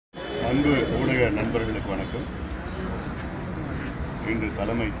அன்பு ஊடக நண்பர்களுக்கு வணக்கம். இன்று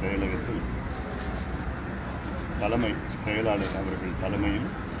தலைமை செயலகத்தில் தலைமை செயலாளர் அவர்கள் தலைமையில்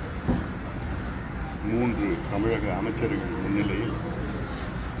 3 தமிழக அமைச்சர்கள் முன்னிலையில்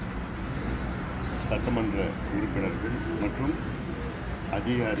சட்டமன்ற உறுப்பினர்கள் மற்றும்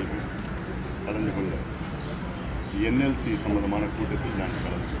அதிகாரிகள் கலந்து கொள்ள NLC சம்பந்தமான கூட்டத்தில் நான்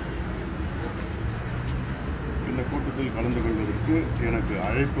கலந்து இந்த கூட்டத்தில் கலந்து கொள்வதற்கு எனக்கு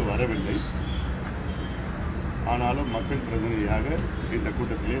அழைப்பு வரவில்லை. ஆனாலும் மக்கள் பிரதிநிதியாக இந்த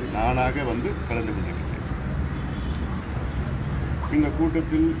கூட்டத்திலே நானாக வந்து கலந்து கொண்டிருக்கிறேன். இந்த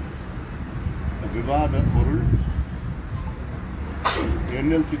கூட்டத்தில் விவாத பொருள்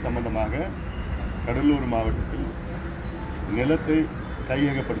NLC சம்பந்தமாக கடலூர் மாவட்டத்தில் நிலத்தை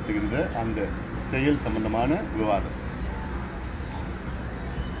கையகப்படுத்துகின்ற அந்த செயல் சம்பந்தமான விவாதம்.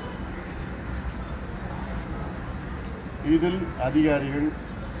 இதில் அதிகாரிகள்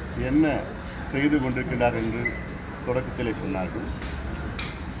என்ன செய்து கொண்டிருக்கிறார் என்று தொடக்கத்திலே சொன்னார்கள்.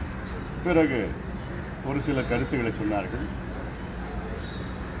 பிறகு ஒரு சில கருத்துக்களை சொன்னார்கள்.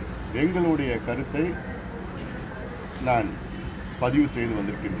 எங்களுடைய கருத்தை நான் பதிவு செய்து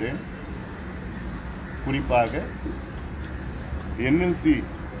வந்திருக்கின்றேன். குறிப்பாக NLC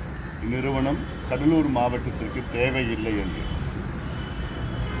நிறுவனம் கடலூர் மாவட்டத்திற்கு தேவையில்லை என்று,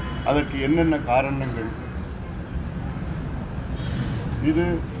 அதற்கு என்னென்ன காரணங்கள், இது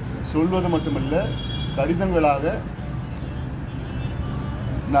சொல்வது மட்டுமல்ல, கடிதங்களாக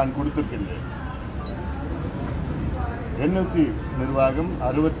நான் கொடுத்திருக்கின்றேன். NLC நிர்வாகம்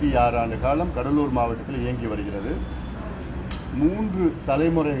 66 ஆண்டு காலம் கடலூர் மாவட்டத்தில் இயங்கி வருகிறது. 3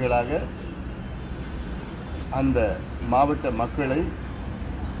 தலைமுறைகளாக அந்த மாவட்ட மக்களை,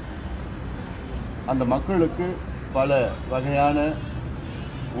 அந்த மக்களுக்கு பல வகையான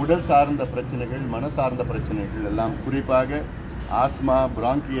உடல் சார்ந்த பிரச்சனைகள், மன சார்ந்த பிரச்சனைகள் எல்லாம், குறிப்பாக ஆஸ்மா,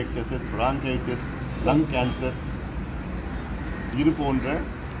 பிராங்கியக்டசிஸ், பிராங்கைட்டிஸ், லங் கேன்சர், இது போன்ற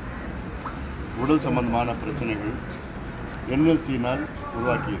உடல் சம்பந்தமான பிரச்சனைகள் NLC-னால்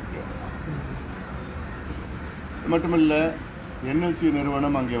உருவாக்கியிருக்கிறார். மட்டுமல்ல, NLC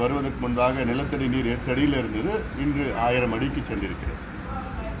நிறுவனம் அங்கே வருவதற்கு முன்பாக நிலத்தடி நீர் 8 அடியில் இருந்தது. இன்று 1000 அடிக்கு சென்றிருக்கிறது.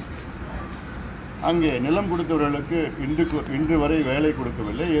 அங்கே நிலம் கொடுத்தவர்களுக்கு இன்று வரை வேலை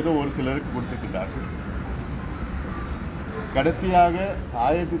கொடுக்கவில்லை. ஏதோ ஒரு சிலருக்கு கொடுத்திருக்கிறார்கள். கடைசியாக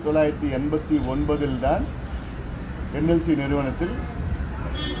 1989 தான் NLC நிறுவனத்தில்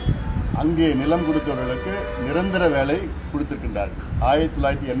அங்கே நிலம் கொடுத்தவர்களுக்கு நிரந்தர வேலை கொடுத்திருக்கின்றார்கள்.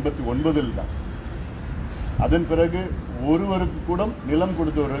 1989 தான். அதன் பிறகு ஒருவருக்கு கூட நிலம்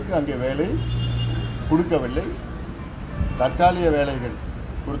கொடுத்தவர்களுக்கு அங்கே வேலை கொடுக்கவில்லை. தற்காலிக வேலைகள்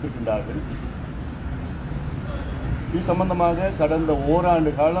கொடுத்திருக்கின்றார்கள். இது சம்பந்தமாக கடந்த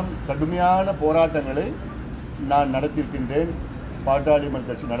ஓராண்டு காலம் கடுமையான போராட்டங்களை நான் நடத்தியிருக்கின்றேன். பாட்டாளி மக்கள்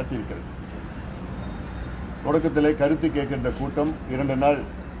கட்சி நடத்தியிருக்கிறது. தொடக்கத்திலே கருத்து கேட்கின்ற கூட்டம் 2 நாள்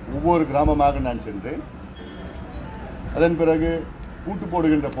ஒவ்வொரு கிராமமாக நான் சென்றேன். அதன் பிறகு கூட்டு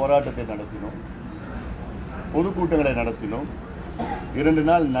போடுகின்ற போராட்டத்தை நடத்தினோம். பொதுக்கூட்டங்களை நடத்தினோம். 2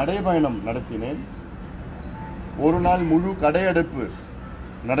 நாள் நடைபயணம் நடத்தினேன். ஒரு நாள் முழு கடையடைப்பு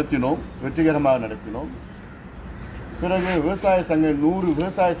நடத்தினோம், வெற்றிகரமாக நடத்தினோம். பிறகு விவசாய சங்கம் 100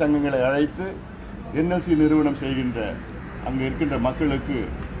 விவசாய சங்கங்களை அழைத்து NLC நிறுவனம் செய்கின்ற அங்கு இருக்கின்ற மக்களுக்கு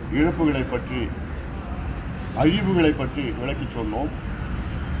இழப்புகளை பற்றி, அழிவுகளை பற்றி விளக்கி சொன்னோம்.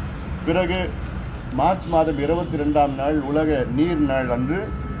 பிறகு மார்ச் மாதம் 22ஆம் நாள் உலக நீர் நாள் அன்று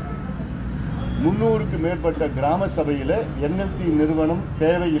 300க்கு மேற்பட்ட கிராம சபையில் NLC நிறுவனம்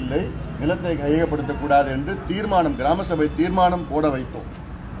தேவையில்லை, நிலத்தை கையகப்படுத்தக்கூடாது என்று தீர்மானம், கிராம சபை தீர்மானம் போட வைத்தோம்.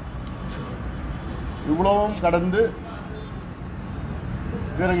 இவ்வளவும் கடந்து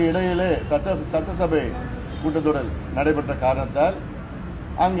பிறகு இடையிலே சட்டசபை கூட்டத்தொடர் நடைபெற்ற காரணத்தால்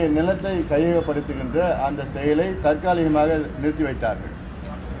அங்கே நிலத்தை கையகப்படுத்துகின்ற அந்த செயலை தற்காலிகமாக நிறுத்தி வைத்தார்கள்.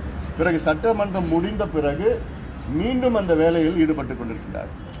 பிறகு சட்டமன்றம் முடிந்த பிறகு மீண்டும் அந்த வேலையில் ஈடுபட்டுக்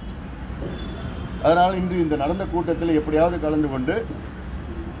கொண்டிருக்கிறார்கள். அதனால் இன்று இந்த நடந்த கூட்டத்தில் எப்படியாவது கலந்து கொண்டு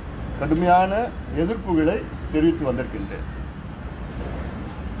கடுமையான எதிர்ப்புகளை தெரிவித்து வந்திருக்கின்றேன்.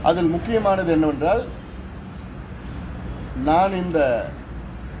 அதில் முக்கியமானது என்னவென்றால், நான்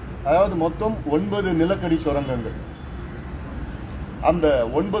அதாவது மொத்தம் 9 நிலக்கரி சுரங்கங்கள். அந்த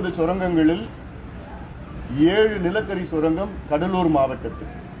 9 சுரங்கங்களில் 7 நிலக்கரி சுரங்கம் கடலூர்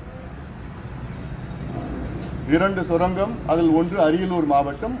மாவட்டத்தில், 2 சுரங்கம், அதில் ஒன்று அரியலூர்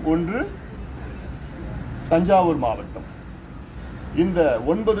மாவட்டம், ஒன்று தஞ்சாவூர் மாவட்டம். இந்த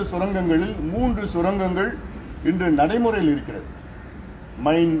 9 சுரங்கங்களில் 3 சுரங்கங்கள் இன்று நடைமுறையில் இருக்கிறது.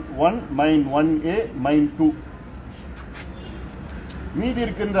 மைன் 1, மைன் 1A, மைன் 2. மீதி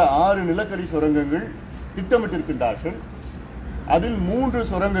இருக்கின்ற 6 நிலக்கரி சுரங்கங்கள் திட்டமிட்டிருக்கின்றார்கள். அதில் 3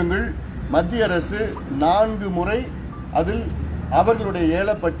 சுரங்கங்கள் மத்திய அரசு 4 முறை அதில் அவர்களுடைய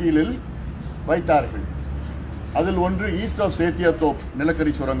ஏலப்பட்டியலில் வைத்தார்கள். அதில் ஒன்று ஈஸ்ட் ஆஃப் சேத்தியாத்தோப்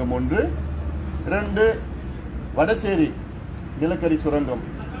நிலக்கரி சுரங்கம் ஒன்று, 2 வடசேரி நிலக்கரி சுரங்கம்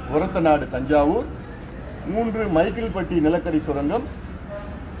ஒரத்தநாடு தஞ்சாவூர், 3 மைக்கிள்பட்டி நிலக்கரி சுரங்கம்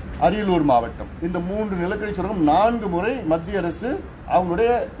அரியலூர் மாவட்டம். இந்த 3 நிலக்கரி சுரங்கம் 4 முறை மத்திய அரசு அவங்களுடைய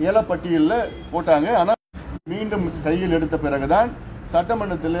ஏலப்பட்டியலில் போட்டாங்க. ஆனால் மீண்டும் கையில் எடுத்த பிறகுதான்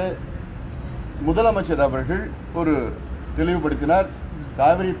சட்டமன்றத்தில் முதலமைச்சர் அவர்கள் ஒரு தெளிவுபடுத்தினார்.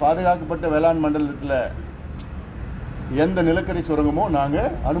 காவிரி பாதுகாக்கப்பட்ட வேளாண் மண்டலத்தில் எந்த நிலக்கரி சுரங்கமோ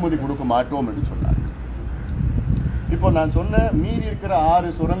நாங்கள் அனுமதி கொடுக்க மாட்டோம் என்று சொன்னார். இப்போ நான் சொன்ன மீதி இருக்கிற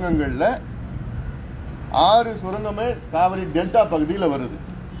 6 சுரங்கங்கள்ல 6 சுரங்கமே காவிரி டெல்டா பகுதியில் வருது.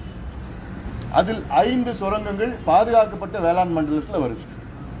 அதில் 5 சுரங்கங்கள் பாதுகாக்கப்பட்ட வேளாண் மண்டலத்தில் வருது.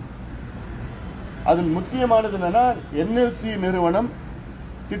 அதில் முக்கியமானது என்னன்னா NLC நிறுவனம்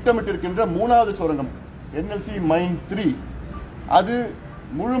திட்டமிட்டிருக்கின்ற 3வது சுரங்கம் NLC மைன் 3 அது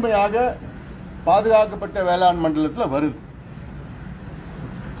முழுமையாக பாதுகாக்கப்பட்ட வேளாண் மண்டலத்தில் வருது.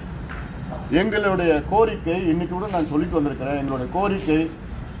 எங்களுடைய கோரிக்கை இன்னைக்கு கூட நான் சொல்லிட்டு வந்திருக்கிறேன். எங்களுடைய கோரிக்கை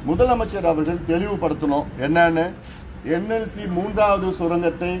முதலமைச்சர் அவர்கள் தெளிவுபடுத்தணும். என்னன்னு, NLC 3வது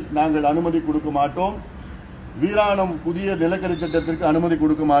சுரங்கத்தை நாங்கள் அனுமதி கொடுக்க மாட்டோம், வீராணம் புதிய நிலக்கரி திட்டத்திற்கு அனுமதி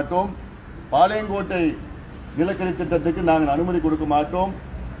கொடுக்க மாட்டோம், பாளையங்கோட்டை நிலக்கரி திட்டத்துக்கு நாங்கள் அனுமதி கொடுக்க மாட்டோம்,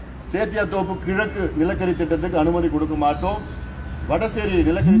 சேத்தியாத்தோப்பு கிழக்கு நிலக்கரி திட்டத்துக்கு அனுமதி கொடுக்க மாட்டோம், வடசேரி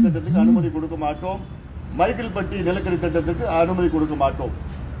நிலக்கரி திட்டத்துக்கு அனுமதி கொடுக்க மாட்டோம், மைக்கிள்பட்டி நிலக்கரி திட்டத்திற்கு அனுமதி கொடுக்க மாட்டோம்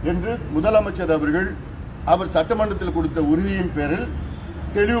என்று முதலமைச்சர் அவர்கள் அவர் சட்டமன்றத்தில் கொடுத்த உறுதியின் பேரில்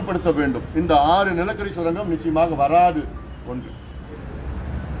தெளிவுபடுத்த வேண்டும். இந்த 6 நிலக்கரி சுரங்கம் நிச்சயமாக வராது. ஒன்று.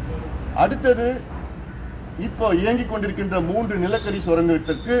 அடுத்தது, இப்போ இயங்கிக் கொண்டிருக்கின்ற 3 நிலக்கரி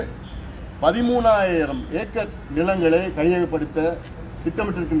சுரங்கத்திற்கு 13,000 ஏக்கர் நிலங்களை கையகப்படுத்த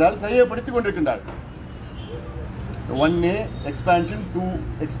திட்டமிட்டிருக்கின்றால் கையகப்படுத்திக் கொண்டிருக்கின்றார். 1A expansion, 2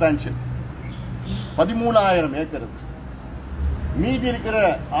 expansion 13,000 acre. மீதி இருக்கிற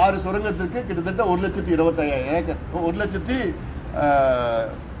 6 சுரங்கத்திற்கு கிட்டத்தட்ட 1,25,000 ஏக்கர்,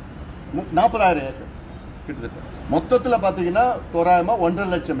 1,40,000 ஏக்கர் கிட்டத்தட்ட. மொத்தத்தில் பார்த்தீங்கன்னா தோராயமா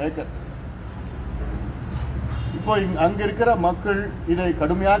 1.5 லட்சம் ஏக்கர். இப்போ அங்க இருக்கிற மக்கள் இதை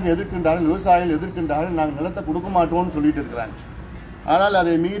கடுமையாக எதிர்க்கின்றார்கள், விவசாயிகள் எதிர்க்கின்றார்கள். நாங்கள் நிலத்தை கொடுக்க மாட்டோம்னு சொல்லிட்டு இருக்கிறாங்க. ஆனால்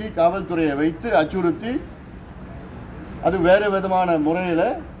அதை மீறி காவல்துறையை வைத்து அச்சுறுத்தி அது வேறு விதமான முறையில்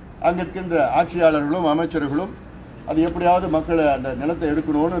அங்க இருக்கின்ற ஆட்சியாளர்களும் அமைச்சர்களும் அது எப்படியாவது மக்களை அந்த நிலத்தை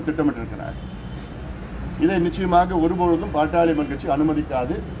எடுக்கணும்னு திட்டமிட்டு இருக்கிறார். இதை நிச்சயமாக ஒருபொழுதும் பாட்டாளி மக்கள் கட்சி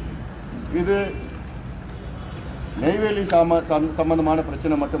அனுமதிக்காது. இது நெய்வேலி சம்பந்தமான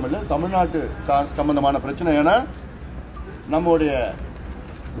பிரச்சனை மட்டுமல்ல, தமிழ்நாட்டு சம்பந்தமான பிரச்சனை. ஏன்னா நம்முடைய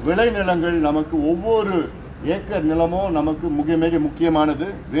விளைநிலங்கள் நமக்கு ஒவ்வொரு ஏக்கர் நிலமும் நமக்கு மிக மிக முக்கியமானது,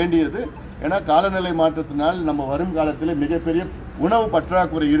 வேண்டியது. ஏன்னா காலநிலை மாற்றத்தினால் நம்ம வரும் காலத்தில் மிகப்பெரிய உணவு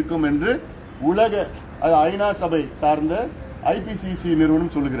பற்றாக்குறை இருக்கும் என்று உலக ஐநா சபை சார்ந்த IPCC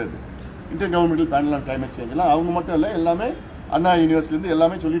நிறுவனம் சொல்லுகிறது. Inter governmental panel on climate change. எல்லாம் அவங்க மட்டும் இல்லை, எல்லாமே அண்ணா யூனிவர்சிட்டியிலிருந்து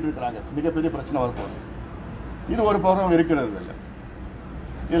எல்லாமே சொல்லிட்டு இருக்கிறாங்க மிகப்பெரிய பிரச்சனை வரப்போகுது. இது ஒரு பக்கம் இருக்கிறது இல்லை.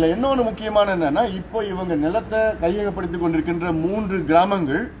 இதில் இன்னொன்று முக்கியமான என்னன்னா, இப்போ இவங்க நிலத்தை கையகப்படுத்திக் கொண்டிருக்கின்ற 3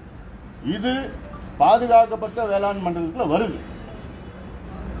 கிராமங்கள் இது பாதுகாக்கப்பட்ட வேளாண் மண்டலத்தில் வருது.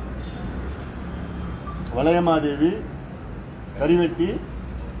 வளையமாதேவி, கரிவெட்டி,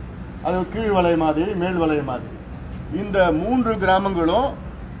 அது கீழ் வளையமாதேவி, மேல் வளையமாதேவி. இந்த 3 கிராமங்களும்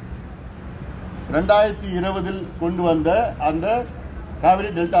 2020 கொண்டு வந்த அந்த காவிரி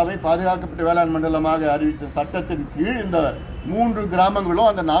டெல்டாவை பாதுகாக்கப்பட்ட வேளாண் மண்டலமாக அறிவித்த சட்டத்தின் கீழ் இந்த 3 கிராமங்களும்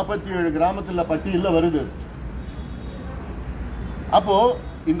அந்த 47 கிராமத்தில் பட்டியலில் வருது. அப்போ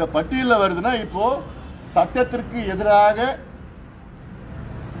இந்த பட்டியலில் வருதுன்னா இப்போ சட்டத்திற்கு எதிராக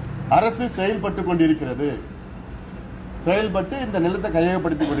அரசு செயல்பட்டு கொண்டிருக்கிறது, செயல்பட்டு இந்த நிலத்தை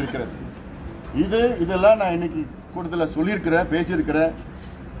கையகப்படுத்திக் கொண்டிருக்கிறது. இதெல்லாம் நான் இன்னைக்கு கூட்டத்தில் சொல்லியிருக்கிறேன், பேசியிருக்கிறேன்.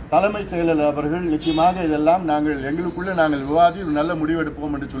 தலைமைச் செயலர் அவர்கள் நிச்சயமாக இதெல்லாம் எங்களுக்குள்ள நாங்கள் விவாதி நல்ல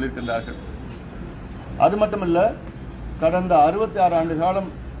முடிவெடுப்போம் என்று சொல்லியிருக்கின்றார்கள். அது மட்டுமல்ல, கடந்த 66 ஆண்டு காலம்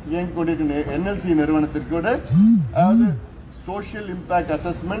இயங்கிக் கொண்டிருக்கின்ற NLC நிறுவனத்திற்கு அதாவது social impact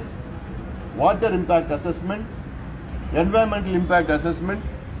assessment, water impact assessment, environmental impact assessment,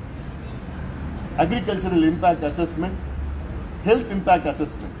 agricultural impact assessment, health impact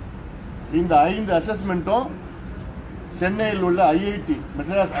assessment, இந்த 5 அசஸ்மெண்ட்டும் சென்னையில் உள்ள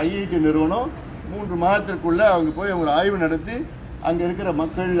மெட்ராஸ் IIT நிறுவனம் 3 மாதத்திற்குள்ள அவங்க போய் ஒரு ஆய்வு நடத்தி அங்க இருக்கிற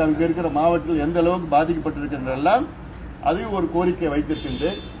மக்கள், அங்க இருக்கிற மாவட்டத்தில் எந்த அளவுக்கு பாதிக்கப்பட்டிருக்கின்றெல்லாம் அது ஒரு கோரிக்கை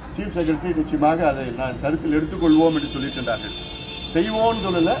வைத்திருக்கின்றேன். சீஃப் செக்ரட்டரி நிச்சயமாக அதை நான் கருத்தில் எடுத்துக்கொள்வோம் என்று சொல்லியிருக்கின்றார்கள். செய்வோம்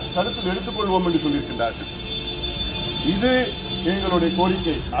சொல்லல, கருத்தில் எடுத்துக்கொள்வோம் என்று சொல்லியிருக்கின்றார்கள். இது எங்களுடைய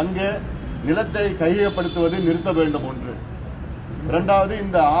கோரிக்கை. அங்கே நிலத்தை கையகப்படுத்துவதை நிறுத்த வேண்டும் ஒன்று. இரண்டாவது,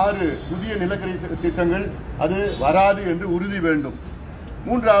 இந்த 6 புதிய நிலக்கரி திட்டங்கள் அது வராது என்று உறுதி வேண்டும்.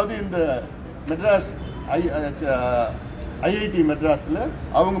 மூன்றாவது, இந்த மெட்ராஸ் ஐஐடி மெட்ராஸில்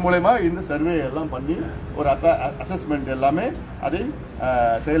அவங்க மூலமா இந்த சர்வே எல்லாம் பண்ணி ஒரு அசஸ்மெண்ட் எல்லாமே அதை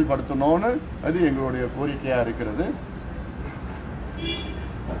செயல்படுத்தணும்னு அது எங்களுடைய கோரிக்கையாக இருக்கிறது.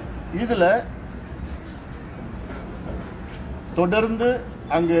 இதில் தொடர்ந்து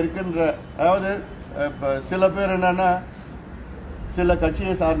அங்கே இருக்கின்ற, அதாவது சில பேர் என்னன்னா, சில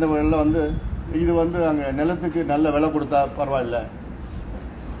கட்சியை சார்ந்தவர்கள் இது அங்கே நிலத்துக்கு நல்ல விலை கொடுத்தா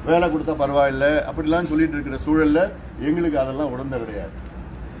பரவாயில்ல அப்படிலாம் சொல்லிட்டு இருக்கிற சூழல்ல எங்களுக்கு அதெல்லாம் உடந்த கிடையாது.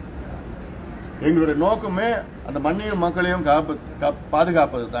 எங்களுடைய நோக்கமே அந்த மண்ணையும் மக்களையும்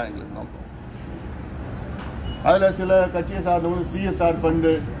பாதுகாப்பது தான் எங்களுக்கு நோக்கம். அதுல சில கட்சியை சார்ந்தவங்க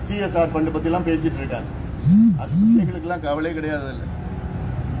சிஎஸ்ஆர் ஃபண்டு பத்தி எல்லாம் பேசிட்டு இருக்காங்க. அது எங்களுக்கு எல்லாம் கவலை கிடையாது. இல்லை,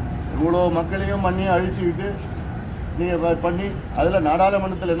 இவ்வளவு மக்களையும் மண்ணையும் அழிச்சுக்கிட்டு நீங்க பண்ணி அதுல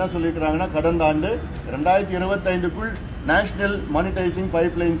நாடாளுமன்றத்தில் என்ன சொல்லியிருக்கிறாங்கன்னா, கடந்த ஆண்டு 2025க்குள் நேஷனல் மானிட்டைசிங்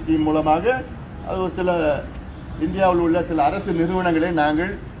பைப்லைன் ஸ்கீம் மூலமாக அது சில இந்தியாவில் உள்ள சில அரசு நிறுவனங்களை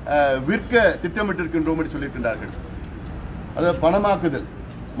நாங்கள் விற்க திட்டமிட்டிருக்கின்றோம் என்று சொல்லியிருக்கின்றார்கள். அது பணமாக்குதல்,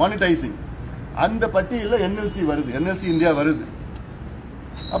 மானிட்டைசிங். அந்த பட்டியலில் NLC இந்தியா வருது.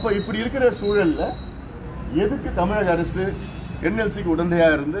 அப்ப இப்படி இருக்கிற சூழல்ல எதுக்கு தமிழக அரசு NLCக்கு உடந்தையா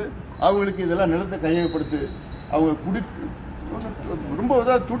இருந்து அவங்களுக்கு இதெல்லாம் நிலத்தை கையகப்படுத்து அவங்க ரொம்ப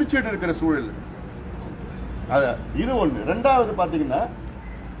துடிச்சிட்டு இருக்கிற சூழல். இது ஒண்ணு. ரெண்டாவது பாத்தீங்கன்னா,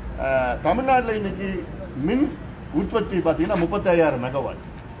 தமிழ்நாட்டில் இன்னைக்கு மின் உற்பத்தி பாத்தீங்கன்னா 35,000 மெகாவாட்.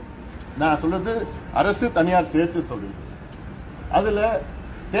 நான் சொல்றது அரசு தனியார் சேர்த்து சொல்றேன். அதுல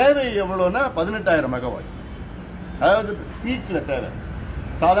தேவை எவ்வளவுன்னா 18,000 மெகாவாட். அதாவது பீக்ல தேவை.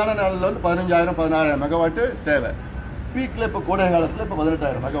 சாதாரண நாளில் 15,000 16,000 மெகாவாட் தேவை. பீக்ல இப்ப கோடை காலத்துல இப்ப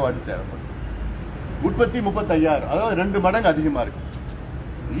 18,000 மெகாவாட் தேவைப்படும். உற்பத்தி 35,000, அதாவது 2 மடங்கு அதிகமா இருக்கு.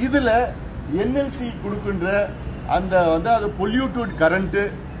 இதுல NLC கொடுக்கின்ற அந்த அது பொல்யூட்டட் கரண்ட்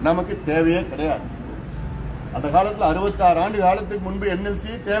நமக்கு தேவையே கிடையாது. அந்த காலத்துல 66 ஆண்டு காலத்துக்கு முன்பு NLC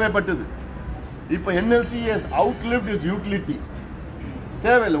தேவைப்பட்டது. இப்ப NLC has outlived its utility.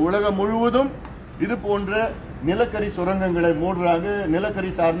 தேவையில்லை. உலகம் முழுவதும் இது போன்ற நிலக்கரி சுரங்கங்களை மூடுறாங்க. நிலக்கரி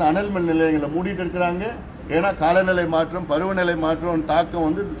சார்ந்த அனல் மின் நிலையங்களை மூடிட்டு இருக்கிறாங்க. ஏன்னா காலநிலை மாற்றம், பருவநிலை மாற்றம்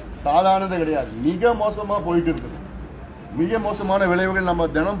தாக்கம் சாதாரணது கிடையாது. மிக மோசமா போயிட்டு இருக்குது. மிக மோசமான விளைவுகள் நம்ம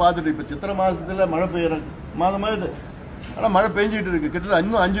தினம் பார்த்துட்டு. இப்ப சித்திரை மாசத்துல மழை பெய்யற மாதமா இது. ஆனா மழை பெஞ்சிட்டு இருக்கு. கிட்டத்தட்ட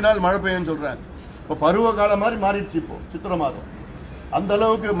இன்னும் 5 நாள் மழை பெய்யும்னு சொல்றாங்க. இப்ப பருவ காலம் மாதிரி மாறிடுச்சு. இப்போ சித்திரை மாதம் அந்த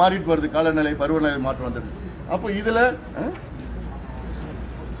அளவுக்கு மாறிட்டு வருது. காலநிலை பருவநிலை மாற்றம் வந்துடுது. அப்போ இதுல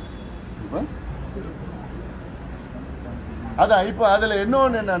அதான் இப்ப அதுல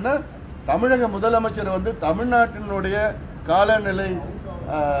இன்னொன்னு என்னன்னா, தமிழக முதலமைச்சர் தமிழ்நாட்டினுடைய காலநிலை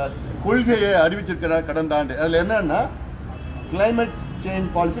கொள்கையை அறிவிச்சிருக்கிறார் கடந்த ஆண்டு. அதுல என்னன்னா, climate change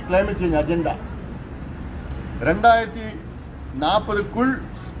policy, climate change agenda 2040க்குள்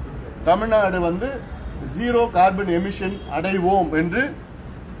Tamil Nadu 0 carbon emission அடைவோம் என்று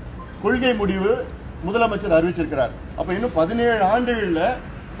கொள்கை முடிவு முதலமைச்சர் அறிவிச்சிருக்கிறார். அப்ப இன்னும் 17 ஆண்டுகள்ல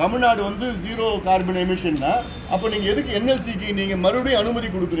தமிழ்நாடு 0 கார்பன் எமிஷன்னா, அப்ப நீங்க எதுக்கு NLCக்கு நீங்க மறுபடியும் அனுமதி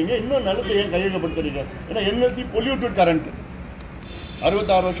கொடுக்குறீங்க? இன்னும் நிலத்தை ஏன் கையகப்படுத்துறீங்க? ஏன்னா NLC பொல்யூட்டட் கரண்ட்.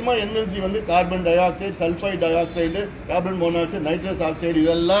 66 வருஷமா NLC carbon di oxide, sulphide di oxide, carbon monoxide, nitrous oxide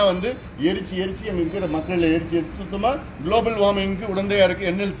இதெல்லாம் எரிச்சு அங்க இருக்கிற மக்கள் எரிச்சு சுத்தமா குளோபல் வார்மிங்க்கு உடந்தையா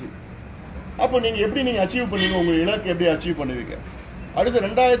இருக்கு NLC. அப்போ நீங்க எப்படி அச்சீவ் பண்ணீங்க? உங்க இலக்கு எப்படி அச்சீவ் பண்ணுவீங்க? அடுத்து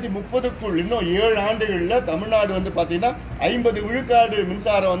 2030க்குள் இன்னும் 7 ஆண்டுகள்ல தமிழ்நாடு பாத்தீங்கன்னா 50 விழுக்காடு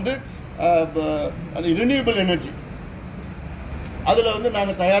மின்சாரம் ரினியூவபிள் எனர்ஜி அதுல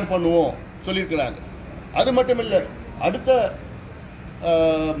நாங்க தயார் பண்ணுவோம் சொல்லியிருக்கிறாங்க. அது மட்டும் இல்ல, அடுத்த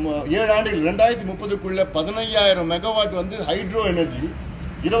 7 ஆண்டுகள் 2030க்குள்ள 15,000 megawatt hydro energy,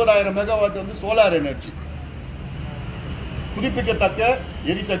 20,000 megawatt solar energy, புதுப்பிக்கத்தக்க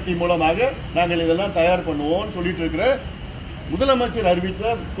எரிசக்தி மூலமாக நாங்கள் இதெல்லாம் தயார் பண்ணுவோம் சொல்லிட்டு இருக்கிற முதலமைச்சர் அறிவித்த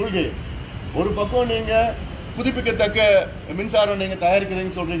கொள்கை. ஒரு பக்கம் நீங்க புதுப்பிக்கத்தக்க மின்சாரம் நீங்க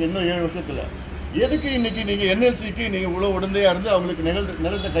தயாரிக்கிறீங்கன்னு சொல்றீங்க. இன்னும் 7 வருஷத்துல எதுக்கு இன்னைக்கு நீங்க NLCக்கு நீங்க இவ்வளவு உடந்தையா இருந்து அவங்களுக்கு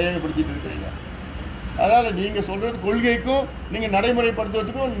நிலத்தை கையகப்படுத்திட்டு இருக்கிறீங்க? அதனால நீங்க சொல்றது கொள்கைக்கும் நீங்க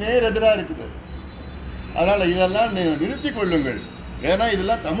நடைமுறைப்படுத்துவதற்கும் நேர் எதிராக இருக்குது. அதனால இதெல்லாம் நிறுத்திக் கொள்ளுங்கள். ஏன்னா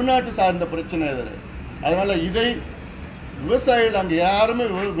இதெல்லாம் தமிழ்நாட்டு சார்ந்த பிரச்சனை. அதனால இதை விவசாயிகள் அங்க யாருமே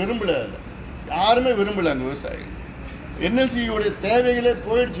விரும்பல. அங்க விவசாயிகள் NLCயோட தேவைகளே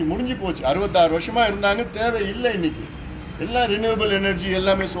போயிடுச்சு, முடிஞ்சு போச்சு. 66 வருஷமா இருந்தாங்க, தேவை இல்லை. இன்னைக்கு எல்லாம் ரினியூவபிள் எனர்ஜி,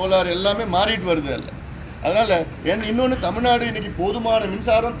 எல்லாமே சோலார், எல்லாமே மாறிட்டு வருது. அல்ல அதனால இன்னொன்னு, தமிழ்நாடு இன்னைக்கு போதுமான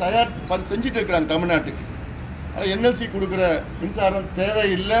மின்சாரம் தயார் செஞ்சுட்டு இருக்கிறாங்க தமிழ்நாட்டுக்கு. NLC கொடுக்குற மின்சாரம்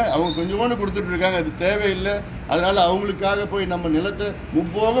தேவையில்லை, அவங்க கொஞ்சோண்டு கொடுத்துட்டு இருக்காங்க, அது தேவையில்லை. அதனால அவங்களுக்காக போய் நம்ம நிலத்தை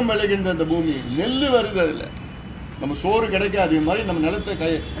முப்போகம் விளைகின்ற அந்த பூமி நெல் வருது, அதில் நம்ம சோறு கிடைக்காது. இது மாதிரி நம்ம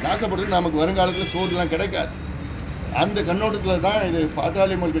நிலத்தை நாசப்படுறது நமக்கு வருங்காலத்தில் சோறுலாம் கிடைக்காது. அந்த கண்ணோட்டத்தில் தான் இது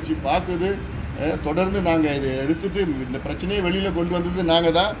பாட்டாளி மக்கள் கட்சி பார்க்குது. தொடர்ந்து நாங்கள் இதை எடுத்துட்டு இந்த பிரச்சனையை வெளியில் கொண்டு வந்தது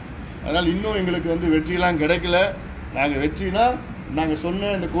நாங்கள் தான். அதனால் இன்னும் எங்களுக்கு வெற்றியெல்லாம் கிடைக்கல. நாங்கள் வெற்றினா நாங்கள்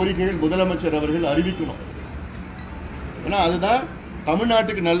சொன்ன இந்த கோரிக்கைகள் முதலமைச்சர் அவர்கள் அறிவிக்கணும். ஏன்னா அதுதான்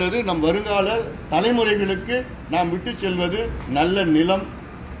தமிழ்நாட்டுக்கு நல்லது. நம் வருங்கால தலைமுறைகளுக்கு நாம் விட்டு செல்வது நல்ல நிலம்,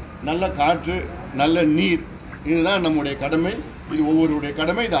 நல்ல காற்று, நல்ல நீர். இதுதான் நம்முடைய கடமை. இது ஒவ்வொருடைய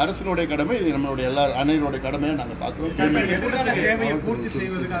கடமை, இது அரசினுடைய கடமை, இது நம்மளுடைய அனைவருடைய கடமையை நாங்கள் பார்க்கிறோம். பூர்த்தி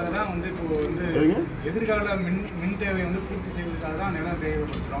செய்வதற்காக தான் எதிர்கால மின் தேவையை பூர்த்தி செய்வதற்காக தான் நிலம்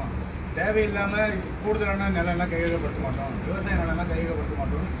கையகப்படுத்துறோம். தேவையில்லாம கூடுதலான நிலம் கையகப்படுத்த மாட்டோம், விவசாய நிலம் கையகப்படுத்த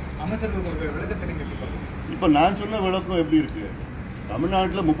மாட்டோம். அமைச்சர்கள் கொடுக்குற விளக்கத்தை நீங்க இப்ப நான் சொன்ன விளக்கம் எப்படி இருக்கு?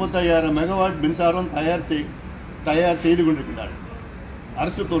 தமிழ்நாட்டில் 35,000 மெகாவாட் மின்சாரம் தயார் செய்து கொண்டிருக்கிறார்கள்.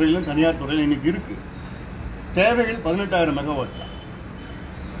 அரசு துறையிலும் தனியார் துறையிலும் இன்னைக்கு இருக்கு. தேவைகள் 18,000 மெகாவாட் தான்.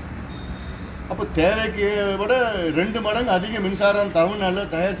 அப்போ தேவைக்கு விட 2 மடங்கு அதிக மின்சாரம்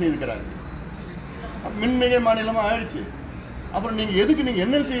தமிழ்நாட்டில் தயார் செய்திருக்கிறாங்க. மின்மிகை மாநிலமா ஆயிடுச்சு. அப்புறம் நீங்க எதுக்கு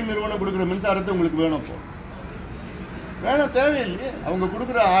NLC நிறுவனம் கொடுக்குற மின்சாரத்தை உங்களுக்கு வேணும்? அப்போ வேணும், தேவையில்லையே. அவங்க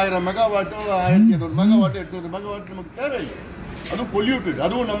கொடுக்குற 1000 மெகாவாட்டோ 1200 மெகாவாட்டோ 800 மெகாவாட் நமக்கு தேவையில்லை. அதுவும் பொல்யூட்டட்.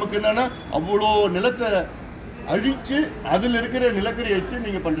 அதுவும் நமக்கு என்னன்னா அவ்வளோ நிலத்தை அழிச்சு அதில் இருக்கிற நிலக்கரியை வச்சு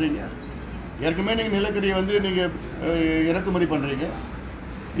நீங்க பண்றீங்க. ஏற்கனவே நீங்க நிலக்கரியை நீங்க இறக்குமதி பண்றீங்க.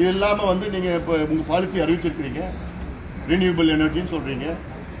 இது இல்லாம நீங்க இப்போ உங்க பாலிசி அறிவிச்சிருக்கிறீங்க, ரினியூவபிள் எனர்ஜின்னு சொல்றீங்க.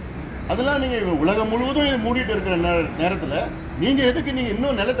 அதெல்லாம் நீங்க உலகம் முழுவதும் இது மூடிட்டு இருக்கிற நேரத்தில் நீங்க எதுக்கு நீங்க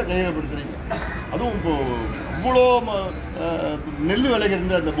இன்னும் நிலத்தை கையகப்படுத்துறீங்க? அதுவும் இப்போ இவ்வளோ நெல்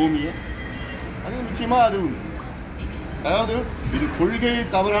விளைகின்ற அந்த பூமியை அது நிச்சயமா அதாவது இது கொள்கை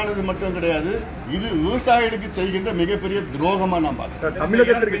தவறானது மட்டும் கிடையாது, இது விவசாயிகளுக்கு செய்கின்ற மிகப்பெரிய துரோகமா நான் பார்க்கிறேன்.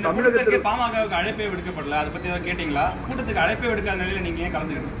 தமிழகத்திற்கு பாமகவுக்கு அழைப்பே விடுக்கப்படல, அதை பத்தி கேட்டீங்களா? கூட்டத்துக்கு அழைப்பே விடுக்காத நிலையில நீங்க ஏன்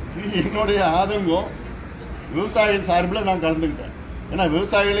கலந்துக்கிட்டீங்க? என்னுடைய ஆதங்கம் விவசாயிகள் சார்பில் நான் கலந்துக்கிட்டேன். ஏன்னா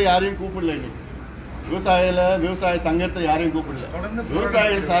விவசாயிகளை யாரையும் கூப்பிடல, இன்னைக்கு விவசாய சங்கத்தை யாரையும் கூப்பிடல.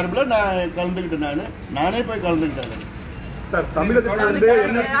 விவசாயிகள் சார்பில் நான் கலந்துக்கிட்டேன். நானே போய் கலந்துக்கிட்டேன்.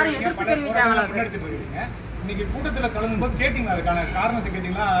 இன்னைக்கு கூட்டத்துல கலந்தும்போது கேட்டீங்களா? அதுக்கான காரணத்தை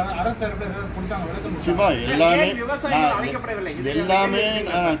கேட்டீங்களா? அரசு தரப்புல கொடுத்தாங்க எல்லாமே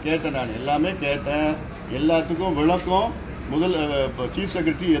நான் கேட்டேன். நான் எல்லாமே கேட்டேன். எல்லாத்துக்கும் விளக்கம் முதல் சீஃப்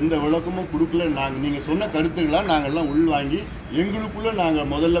செக்ரட்டரி எந்த விளக்கமும் கொடுக்கல. நீங்க சொன்ன கருத்துக்களா நாங்கெல்லாம் உள்வாங்கி எங்களுக்குள்ள நாங்க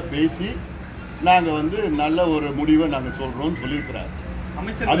முதல்ல பேசி நாங்க நல்ல ஒரு முடிவை நாங்க சொல்றோம்னு சொல்லியிருக்கிறார்.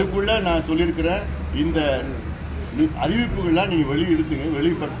 அதுக்குள்ள நான் சொல்லியிருக்கிறேன், இந்த அறிவிப்புகள்லாம் நீங்க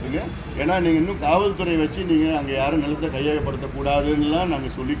வெளிப்படுத்துங்க. ஏன்னா நீங்க இன்னும் காவல்துறை வச்சு நீங்க அங்க யாரும் நிலத்தை கையகப்படுத்தக்கூடாதுன்னுலாம் நாங்க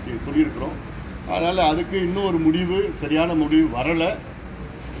சொல்லியிருக்கிறோம். அதனால அதுக்கு இன்னும் ஒரு முடிவு, சரியான முடிவு வரல.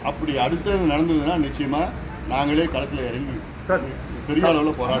 அப்படி அடுத்தது நடந்ததுன்னா நிச்சயமா நாங்களே களத்துல இறங்கி பெரிய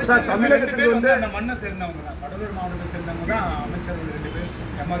அளவில் போராட்டம். தமிழகத்தில் அந்த மண்ணை சேர்ந்தவங்க தான், கடலூர் மாவட்டத்தை சேர்ந்தவங்க தான் அமைச்சர்கள் 2 பேர்,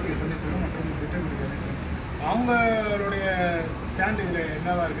 எம்ஆர்கே பன்னீர்செல்வம் மற்றும் அவங்களுடைய ஸ்டாண்ட் இதுல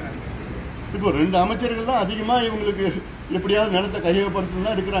என்னவா இருக்கு? இப்போ 2 அமைச்சர்கள் தான் அதிகமா இவங்களுக்கு எப்படியாவது நிலத்தை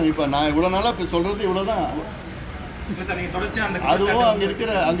கையகப்படுத்தணும் இருக்கிறாங்க. இப்ப நான் இவ்வளவு நாளா இப்ப சொல்றது இவ்வளவுதான். அதுவும் அங்க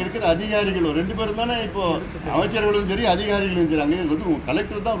இருக்கிற அதிகாரிகளும் 2 பேரும் தானே இப்போ அமைச்சர்களும் சரி அதிகாரிகளும் சரி. அங்கே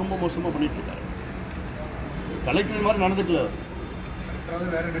கலெக்டர் தான் ரொம்ப மோசமா பண்ணிட்டு இருக்காரு. கலெக்டர் மாதிரி நடந்துக்கல.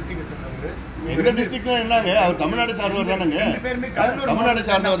 எங்க டிஸ்ட்ரிக்ட்னா என்னங்க, அவர் தமிழ்நாடு சார்ந்தவர் தானேங்க. தமிழ்நாடு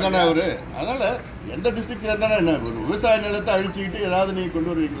சார்ந்தவர் தானே அவரு. அதனால எந்த டிஸ்ட்ரிக்ட் சேர்ந்தானே என்ன, விவசாய நிலத்தை அழிச்சுக்கிட்டு ஏதாவது நீங்க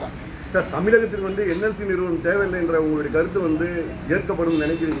கொண்டு வருவீங்களா? சார், தமிழகத்தில் NLC நிறுவனம் தேவையில்லை என்ற உங்களுடைய கருத்து ஏற்கப்படும்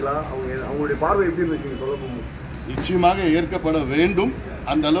நினைக்கிறீங்களா? அவங்களுடைய பார்வை எப்படி இருக்கு சொல்ல போகும்? நிச்சயமாக ஏற்கப்பட வேண்டும்.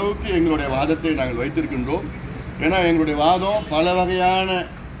 அந்த அளவுக்கு எங்களுடைய வாதத்தை நாங்கள் வைத்திருக்கின்றோம். ஏன்னா எங்களுடைய வாதம் பல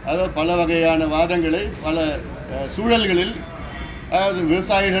வகையான வாதங்களை பல சூழல்களில், அதாவது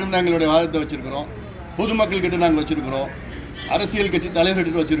விவசாயிகள் எங்களுடைய வாதத்தை வச்சிருக்கிறோம், பொதுமக்கள் கிட்ட நாங்கள் வச்சிருக்கிறோம், அரசியல் கட்சி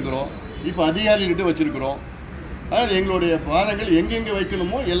தலைவர்கிட்ட வச்சிருக்கிறோம், இப்போ அதிகாரிகிட்ட வச்சிருக்கிறோம். அதாவது எங்களுடைய வாதங்கள் எங்கெங்கே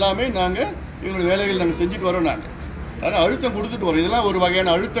வைக்கணுமோ எல்லாமே நாங்கள் எங்களுடைய வேலைகள் நாங்கள் செஞ்சுட்டு வரோம். நாங்கள் அதனால் அழுத்தம் கொடுத்துட்டு வரோம். இதெல்லாம் ஒரு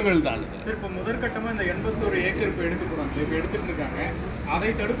வகையான அழுத்தங்கள் தான். சார், இப்போ முதற்கட்டமாக இந்த 81 ஏக்கர் இப்போ எடுக்க போகிறாங்க, இப்போ எடுத்துட்டு இருக்காங்க. அதை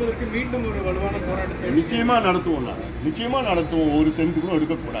தடுப்பதற்கு மீண்டும் ஒரு வலுவான போராட்டத்தை நிச்சயமா நடத்துவோம். நாங்கள் நிச்சயமா நடத்துவோம். ஒரு சென்ட் கூட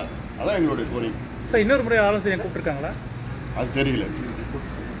எடுக்கக்கூடாது. அதான் எங்களுடைய கோரிக்கை. சார், இன்னொரு முறை ஆலோசனை கூப்பிட்டுருக்காங்களா? அது தெரியல.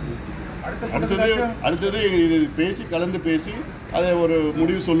 அடுத்தது இது பேசி கலந்து பேசி அதை ஒரு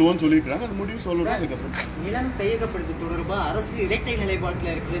முடிவு சொல்லுவோம்னு சொல்லியிருக்காங்க. அந்த முடிவு சொல்லணும். அதுக்கப்புறம் நிலம் கையகப்படுத்து தொடர்பா அரசு இரட்டை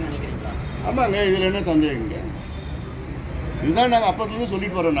நிலைப்பாட்டில் இருக்குதுன்னு நினைக்கிறீங்களா? ஆமாங்க, இதுல என்ன சந்தேகங்க? இதுதான் நாங்கள் அப்பத்துலேருந்து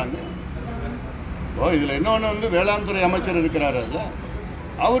சொல்லிட்டு வரோம். நாங்கள் இதுல இன்னொன்னு வந்து வேளாண் துறை அமைச்சர் இருக்கிறாரு,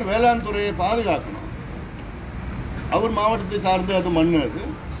 அவர் வேளாண் துறையை பாதுகாக்கணும். அவர் மாவட்டத்தை சார்ந்து அது மண்ணு அது.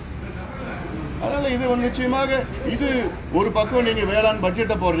 அதனால இது நிச்சயமாக இது ஒரு பக்கம் நீங்க வேளாண்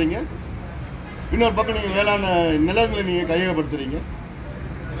பட்ஜெட்டை போடுறீங்க, இன்னொரு பக்கம் நீங்க வேளாண் நிலங்களை நீங்க கையகப்படுத்துறீங்க.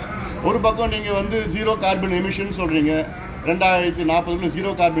 ஒரு பக்கம் நீங்க வந்து 0 கார்பன் எமிஷன் சொல்றீங்க, 2040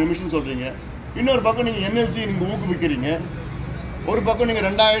 0 கார்பன் எமிஷன் சொல்றீங்க. இன்னொரு பக்கம் நீங்க NLC நீங்க ஊக்குவிக்கிறீங்க. ஒரு பக்கம் நீங்க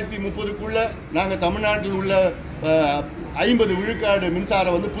 2030க்குள்ள நாங்க தமிழ்நாட்டில் உள்ள 50 விழுக்காடு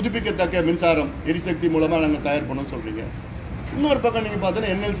மின்சாரம் வந்து புதுப்பிக்கத்தக்க மின்சாரம் எரிசக்தி மூலமா நாங்க தயார் பண்ணோம்னு சொல்றீங்க. இன்னொரு பக்கம் நீங்க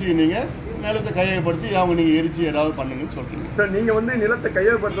பார்த்தீங்கன்னா NLC நீங்க நிலத்தை கையகப்படுத்தி அவங்க நீங்க எரிச்சு ஏதாவது பண்ணுங்கன்னு சொல்றீங்க. சார் நீங்க வந்து நிலத்தை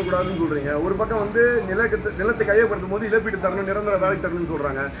கையகப்படுத்தக்கூடாதுன்னு சொல்றீங்க. ஒரு பக்கம் வந்து நிலத்தை கையகப்படுத்தும் போது இழப்பீடு தரணும், நிரந்தர வேலை தரணும்னு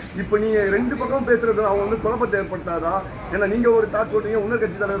சொல்றாங்க. இப்போ நீங்க ரெண்டு பக்கம் பேசுறது அவங்க வந்து குழப்பத்தை ஏற்படுத்தாதா? ஏன்னா நீங்க ஒரு தாட் சொல்றீங்க, உன்னர்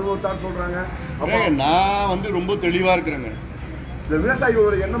கட்சி தலைவர் ஒரு தாட் சொல்றாங்க. நான் வந்து ரொம்ப தெளிவா இருக்கிறேங்க.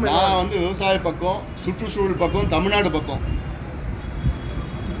 விவசாயிகளோட எண்ணம் நான் வந்து விவசாய பக்கம், சுற்றுச்சூழல் பக்கம், தமிழ்நாடு பக்கம்.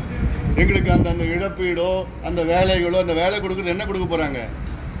 எங்களுக்கு அந்த இழப்பீடோ அந்த வேலைகளோ அந்த வேலை கொடுக்கறது என்ன கொடுக்க போறாங்க?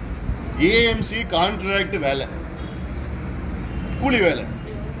 AMC கான்ட்ராக்ட் வேலை, கூலி வேலை.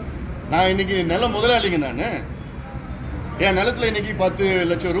 நான் இன்னைக்கு நில முதலாளிங்க. நான் என் நிலத்துல இன்னைக்கு 10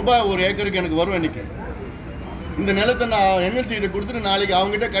 லட்சம் ரூபாய் ஒரு ஏக்கருக்கு எனக்கு வரும். இன்னைக்கு இந்த நிலத்தை நான் NLC கொடுத்துட்டு நாளைக்கு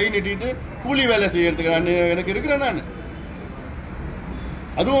அவங்ககிட்ட கை நீட்டிட்டு கூலி வேலை செய்யறதுக்கு எனக்கு இருக்கிறேன். நான்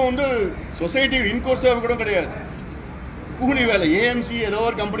அதுவும் வந்து சொசைட்டி இன்கோர்ஸ் கூட கிடையாது, கூலி வேலை. AMC ஏதோ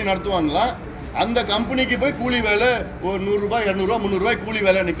ஒரு கம்பெனி நடத்துவாங்களா, அந்த கம்பெனிக்கு போய் கூலி வேலை ஒரு 100 ரூபாய் 200 ரூபாய் 300 ரூபாய் கூலி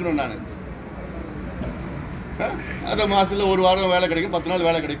வேலை நிற்கணும். நான் அந்த மாசத்துல ஒரு வாரம் வேலை கிடைக்கும், 10 நாள்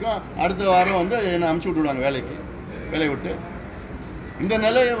வேலை கிடைக்கும். அடுத்த வாரம் வந்து என்னை அமுச்சு விட்டுடுவாங்க வேலையை விட்டு. இந்த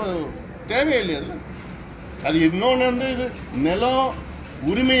நிலை தேவையில்லை. அது இன்னொன்று வந்து இது நிலம்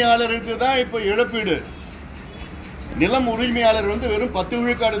உரிமையாளருக்கு தான் இப்ப இழப்பீடு. நிலம் உரிமையாளர் வந்து வெறும் 10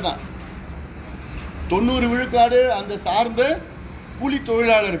 விழுக்காடு தான். 90 விழுக்காடு அந்த சார்ந்த கூலி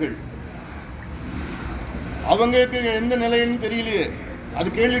தொழிலாளர்கள். அவங்களுக்கு எந்த நிலைன்னு தெரியலையே. அது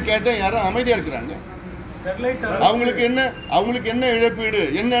கேள்வி கேட்ட யாரும் அமைதியா இருக்கிறாங்க. அவங்களுக்கு என்ன இழப்பீடு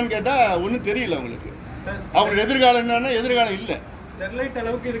என்னன்னு கேட்டா ஒன்னும் தெரியல. அவங்களுக்கு எதிர்காலம் என்னன்னா எதிர்காலம் இல்ல. ஸ்டெர்லைட்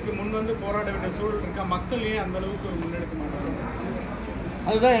அளவுக்கு இதுக்கு முன் வந்து போராட வேண்டிய சூழல் இருக்கா? மக்கள் ஏன் அந்த அளவுக்கு முன்னெடுக்க மாட்டாங்க?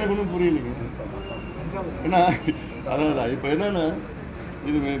 அதுதான் எனக்கு ஒன்றும் புரியலைங்க. ஏன்னா அதான் இப்ப என்னன்னா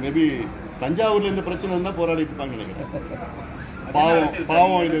இது மேபி தஞ்சாவூர்ல இந்த பிரச்சனை இருந்தா போராடிட்டு இருப்பாங்க நினைக்கிறேன்.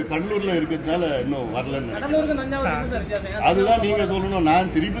 பாவம் இது கடலூர்ல இருக்கிறதுனால இன்னும் வரலன்னு. அதுதான் நீங்க சொல்லணும்.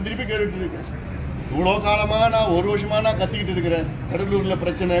 நான் திருப்பி கேட்டுட்டு இருக்கேன். இவ்வளோ காலமா நான் 1 வருஷமா நான் கத்திக்கிட்டு இருக்கிறேன். கடலூர்ல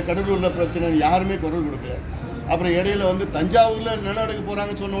பிரச்சனை யாருமே குரல் கொடுக்கல. அப்புறம் இடையில வந்து தஞ்சாவூர்ல நிலம் எடுக்க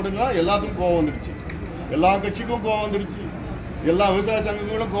போறாங்கன்னு சொன்ன உடனே எல்லாத்துக்கும் கோவம் வந்துடுச்சு. எல்லா கட்சிக்கும் கோவம் வந்துடுச்சு, எல்லா விவசாய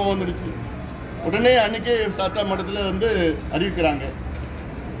சங்கங்களும் கோவம் வந்துடுச்சு. உடனே அன்னைக்கே சட்டமன்றத்தில் வந்து அறிவிக்கிறாங்க.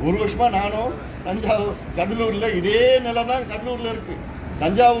 1 வருஷமா நானும் தஞ்சாவூர் கடலூர்ல இதே நிலம் தான் கடலூர்ல இருக்கு,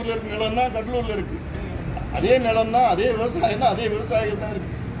 தஞ்சாவூர்ல இருக்க நிலம் தான் கடலூர்ல இருக்கு. அதே நிலம் தான், அதே விவசாயம் தான், அதே விவசாயிகள் தான்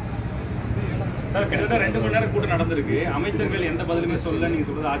இருக்கு. சார் கிட்டத்தட்ட 2 மணி நேரம் கூட்டம் நடந்திருக்கு. அமைச்சர்கள் எந்த பதிலுமே சொல்ல. நீங்க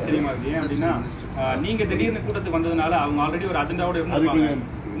சொல்றது ஆச்சரியமா இருக்கு. ஏன் அப்படின்னா நீங்க திடீர்னு கூட்டத்துக்கு வந்ததுனால அவங்க ஆல்ரெடி ஒரு அஜெண்டாவோட இருந்தாங்க.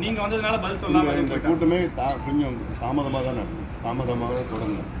 நீங்க வந்ததுனால பதில் சொல்லாம இந்த கூட்டமே கொஞ்சம் தாமதமாக தான் நடக்கும், தாமதமாக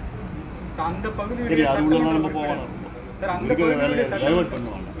தொடங்கும். அந்த பகுதியுடைய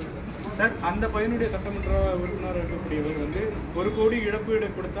அந்த பகுதியுடைய சட்டமன்ற உறுப்பினர் இருக்கக்கூடியவர் வந்து 1 கோடி இழப்பீடு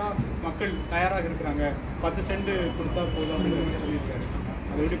கொடுத்தா மக்கள் தயாராக இருக்கிறாங்க, 10 சென்ட் கொடுத்தா போதும் அப்படின்னு சொல்லியிருக்காரு.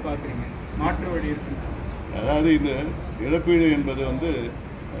 அதை எப்படி பாக்குறீங்க? மாற்று வழி இருக்கு. அதாவது இந்த இழப்பீடு என்பது வந்து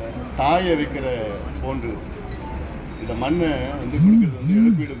தாயை வைக்கிற போன்று. இந்த மண்ணை வந்து கொடுக்கறது வந்து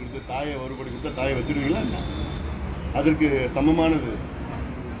இழப்பீடு கொடுத்து தாயை 1 கோடி கொடுத்தா தாயை வச்சுடுவீங்களா? அதற்கு சமமானது.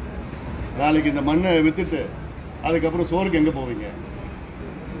 நாளைக்கு இந்த மண்ணை வித்துட்டு அதுக்கப்புறம் சோறுக்கு எங்க போவீங்க?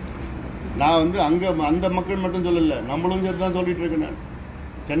 நான் வந்து அங்க அந்த மக்கள் மட்டும் சொல்லல, நம்மளும் சேர்த்து தான் சொல்லிட்டு இருக்கேன். நான்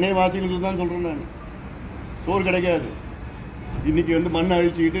சென்னை வாசிகளுக்கு தான் சொல்றேன். நான் சோறு கிடைக்காது. இன்னைக்கு வந்து மண்ணை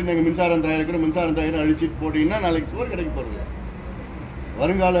அழிச்சுக்கிட்டு நாங்கள் மின்சாரம் தயாரிக்கிறோம் அழிச்சுட்டு போட்டீங்கன்னா நாளைக்கு சோறு கிடைக்க போறது.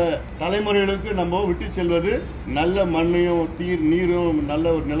 வருங்கால தலைமுறைகளுக்கு நம்ம விட்டு செல்வது நல்ல மண்ணையும் நீரும் நல்ல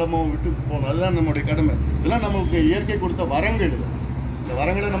ஒரு நிலமும் விட்டு போகணும். அதுதான் நம்மளுடைய கடமை. இதெல்லாம் நமக்கு இயற்கை கொடுத்த வரங்கள். இந்த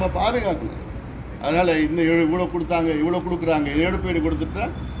வரங்களை நம்ம பாதுகாக்கணும். அதனால இந்த இவ்வளவு கொடுத்தாங்க, இவ்வளவு கொடுக்குறாங்க, இழப்பீடு கொடுத்துட்டா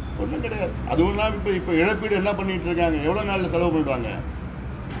ஒன்றும் கிடையாது. அதுவும் இல்லாமல் இப்போ இழப்பீடு என்ன பண்ணிட்டு இருக்காங்க? எவ்வளவு நாள்ல செலவு பண்ணிடுவாங்க?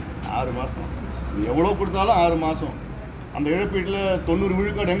 6 மாசம். எவ்வளவு கொடுத்தாலும் 6 மாசம். அந்த இழப்பீட்டுல 90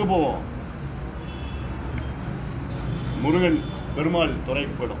 விழுக்காடு எங்க போவோம்? முருகன் பெருமாள்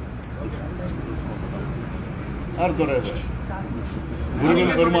துறைக்கு போயிடும். யார் துறை?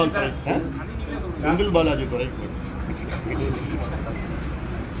 முருகன் பெருமாள் துறை, செந்தில் பாலாஜி துறைக்கு போயிடும்.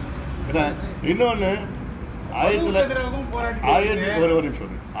 இன்னொன்னு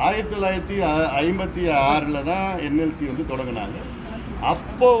 1956 தான் NLC வந்து தொடங்கினாங்க.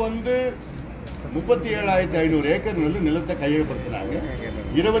 அப்போ வந்து 37,500 ஏக்கர் நிலத்தை கையகப்படுத்தினாங்க.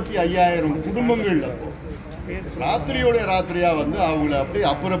 25,000 குடும்பங்கள் அப்போ ராத்திரியோட ராத்திரியா வந்து அவங்கள அப்படியே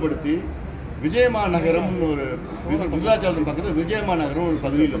அப்புறப்படுத்தி விஜயமா நகரம் ஒரு விருதாச்சலம் பக்கத்தில் விஜயமா நகரம் ஒரு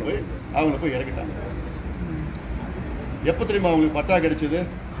பகுதியில் போய் அவங்கள போய் இறக்கிட்டாங்க. எப்ப தெரியுமா அவங்களுக்கு பட்டா கிடைச்சது?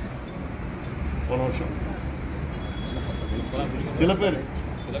 போன வருஷம். சில பேர்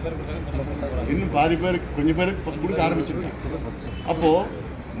இன்னும் பாதி பேர் கொஞ்சம் பேர் கொடுக்க ஆரம்பிச்சிருக்காங்க. அப்போ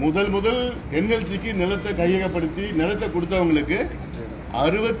முதல் NLCக்கு நிலத்தை கையகப்படுத்தி நிலத்தை கொடுத்தவங்களுக்கு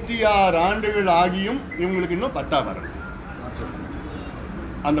 66 ஆண்டுகள் ஆகியும் இவங்களுக்கு இன்னும் பட்டா வரல.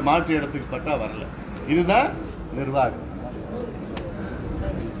 அந்த மாற்று இடத்துக்கு பட்டா வரல. இதுதான் நிர்வாகம்.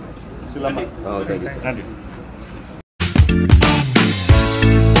 நன்றி.